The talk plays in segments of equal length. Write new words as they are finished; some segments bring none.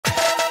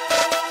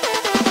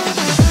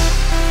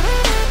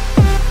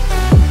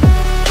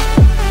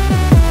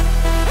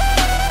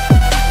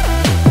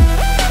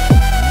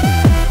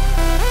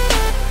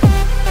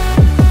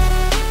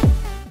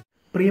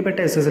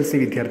പ്രിയപ്പെട്ട SSLC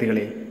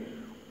വിദ്യാർത്ഥികളെ,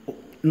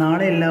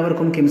 നാളെ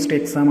എല്ലാവർക്കും കെമിസ്ട്രി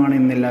എക്സാം ആണ്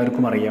എന്ന്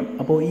എല്ലാവർക്കും അറിയാം.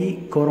 അപ്പോൾ ഈ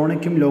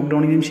കൊറോണയ്ക്കും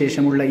ലോക്ക്ഡൗണിനും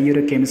ശേഷമുള്ള ഈ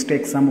ഒരു കെമിസ്ട്രി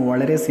എക്സാം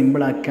വളരെ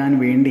സിമ്പിളാക്കാൻ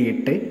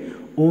വേണ്ടിയിട്ട്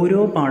ഓരോ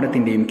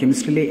പാഠത്തിൻ്റെയും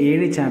കെമിസ്ട്രിയിലെ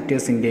 7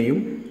 ചാപ്റ്റേഴ്സിൻ്റെയും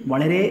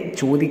വളരെ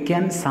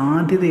ചോദിക്കാൻ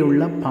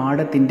സാധ്യതയുള്ള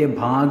പാഠത്തിൻ്റെ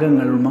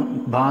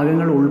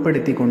ഭാഗങ്ങൾ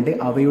ഉൾപ്പെടുത്തിക്കൊണ്ട്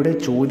അവയുടെ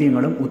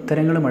ചോദ്യങ്ങളും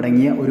ഉത്തരങ്ങളും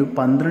അടങ്ങിയ ഒരു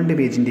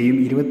 12 പേജിൻ്റെയും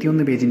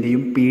 21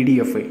 പേജിൻ്റെയും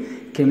PDF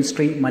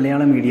chemistry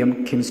Malayalam medium,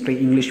 chemistry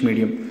English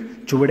medium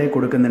ചുവടെ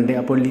കൊടുക്കുന്നുണ്ട്.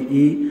 അപ്പോൾ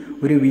ഈ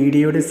ഒരു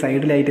വീഡിയോയുടെ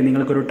സൈഡിലായിട്ട്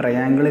നിങ്ങൾക്കൊരു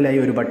ട്രയാങ്കിളിലായി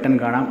ഒരു ബട്ടൺ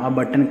കാണാം. ആ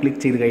ബട്ടൺ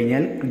ക്ലിക്ക് ചെയ്ത്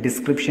കഴിഞ്ഞാൽ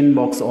ഡിസ്ക്രിപ്ഷൻ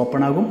ബോക്സ്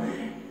ഓപ്പൺ ആകും.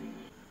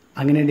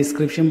 അങ്ങനെ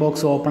ഡിസ്ക്രിപ്ഷൻ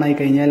ബോക്സ് ഓപ്പൺ ആയി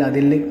കഴിഞ്ഞാൽ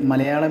അതിൽ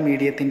മലയാളം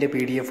മീഡിയത്തിൻ്റെ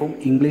PDF-ഉം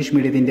ഇംഗ്ലീഷ്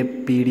മീഡിയത്തിൻ്റെ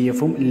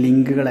PDF-ഉം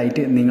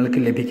ലിങ്കുകളായിട്ട് നിങ്ങൾക്ക്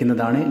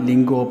ലഭിക്കുന്നതാണ്.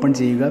 ലിങ്ക് ഓപ്പൺ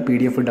ചെയ്യുക,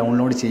 PDF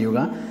ഡൗൺലോഡ് ചെയ്യുക.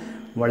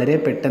 വളരെ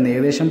പെട്ടെന്ന്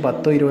ഏകദേശം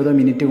 10-20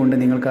 മിനിറ്റ് കൊണ്ട്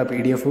നിങ്ങൾക്ക് ആ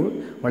PDF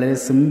വളരെ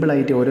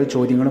സിമ്പിളായിട്ട് ഓരോ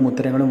ചോദ്യങ്ങളും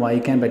ഉത്തരങ്ങളും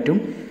വായിക്കാൻ പറ്റും.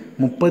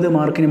 30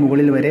 മാർക്കിന്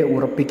മുകളിൽ വരെ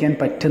ഉറപ്പിക്കാൻ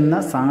പറ്റുന്ന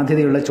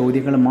സാധ്യതയുള്ള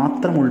ചോദ്യങ്ങൾ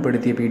മാത്രം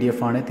ഉൾപ്പെടുത്തിയ PDF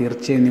ആണ്.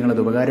 തീർച്ചയായും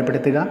നിങ്ങളത്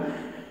ഉപകാരപ്പെടുത്തുക.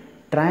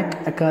 ട്രാക്ക്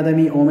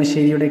അക്കാദമി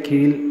ഓമശ്ശേരിയുടെ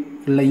കീഴിൽ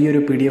ഉള്ള ഈ ഒരു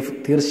PDF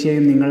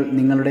തീർച്ചയായും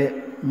നിങ്ങളുടെ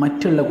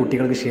മറ്റുള്ള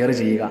കുട്ടികൾക്ക് ഷെയർ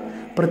ചെയ്യുക.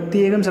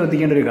 പ്രത്യേകം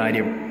ശ്രദ്ധിക്കേണ്ട ഒരു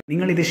കാര്യം,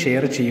 നിങ്ങളിത്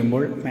ഷെയർ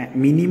ചെയ്യുമ്പോൾ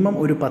മിനിമം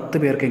ഒരു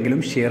 10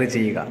 പേർക്കെങ്കിലും ഷെയർ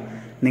ചെയ്യുക.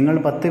 നിങ്ങൾ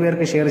 10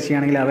 പേർക്ക് ഷെയർ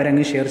ചെയ്യുകയാണെങ്കിൽ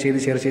അവരങ്ങ് ഷെയർ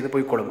ചെയ്ത്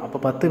പോയിക്കോളും. അപ്പോൾ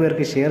 10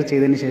 പേർക്ക് ഷെയർ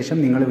ചെയ്തതിന് ശേഷം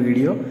നിങ്ങൾ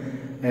വീഡിയോ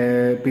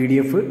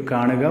PDF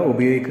കാണുക,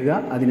 ഉപയോഗിക്കുക,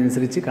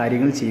 അതിനനുസരിച്ച്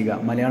കാര്യങ്ങൾ ചെയ്യുക.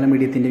 മലയാളം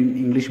മീഡിയത്തിൻ്റെയും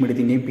ഇംഗ്ലീഷ്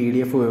മീഡിയത്തിൻ്റെയും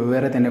PDF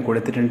വെവ്വേറെ തന്നെ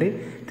കൊടുത്തിട്ടുണ്ട്.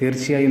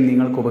 തീർച്ചയായും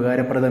നിങ്ങൾക്ക്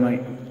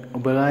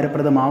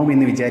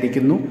ഉപകാരപ്രദമാവുമെന്ന്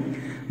വിചാരിക്കുന്നു.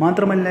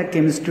 മാത്രമല്ല,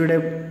 കെമിസ്ട്രിയുടെ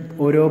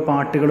ഓരോ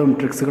പാട്ടുകളും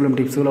ടിപ്സുകളും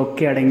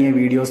ഒക്കെ അടങ്ങിയ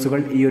വീഡിയോസുകൾ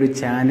ഈ ഒരു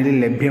ചാനലിൽ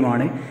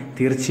ലഭ്യമാണ്.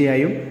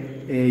 തീർച്ചയായും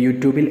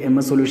യൂട്യൂബിൽ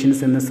MS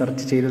സൊല്യൂഷൻസ് എന്ന്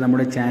സെർച്ച് ചെയ്ത്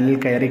നമ്മുടെ ചാനൽ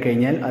കയറി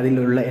കഴിഞ്ഞാൽ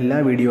അതിലുള്ള എല്ലാ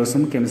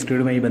വീഡിയോസും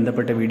കെമിസ്ട്രിയുമായി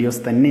ബന്ധപ്പെട്ട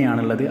വീഡിയോസ്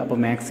തന്നെയാണുള്ളത്. അപ്പോൾ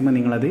മാക്സിമം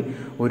നിങ്ങളത്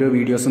ഓരോ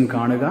വീഡിയോസും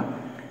കാണുക.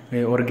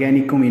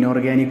 ഓർഗാനിക്കും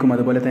ഇനോർഗാനിക്കും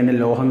അതുപോലെ തന്നെ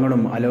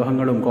ലോഹങ്ങളും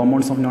അലോഹങ്ങളും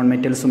കോമ്പൗണ്ട്സ് ഓഫ് നോൺ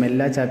മെറ്റൽസും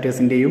എല്ലാ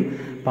ചാപ്റ്റേഴ്സിൻ്റെയും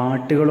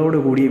പാട്ടുകളോട്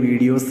കൂടിയ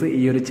വീഡിയോസ്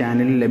ഈ ഒരു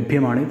ചാനലിൽ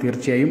ലഭ്യമാണ്.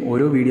 തീർച്ചയായും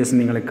ഓരോ വീഡിയോസും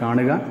നിങ്ങൾ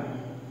കാണുക.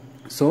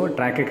 സോ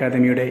ട്രാക്ക്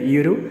അക്കാദമിയുടെ ഈ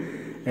ഒരു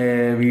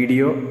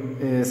വീഡിയോ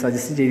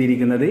സജസ്റ്റ്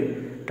ചെയ്തിരിക്കുന്നത്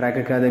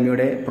ട്രാക്ക്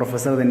അക്കാദമിയുടെ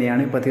പ്രൊഫസർ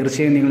തന്നെയാണ്. ഇപ്പോൾ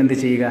തീർച്ചയായും നിങ്ങൾ എന്ത്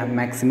ചെയ്യുക,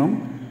 മാക്സിമം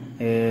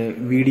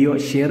വീഡിയോ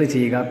ഷെയർ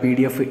ചെയ്യുക,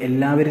 PDF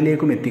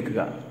എല്ലാവരിലേക്കും എത്തിക്കുക.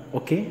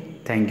 Okay,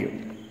 thank you.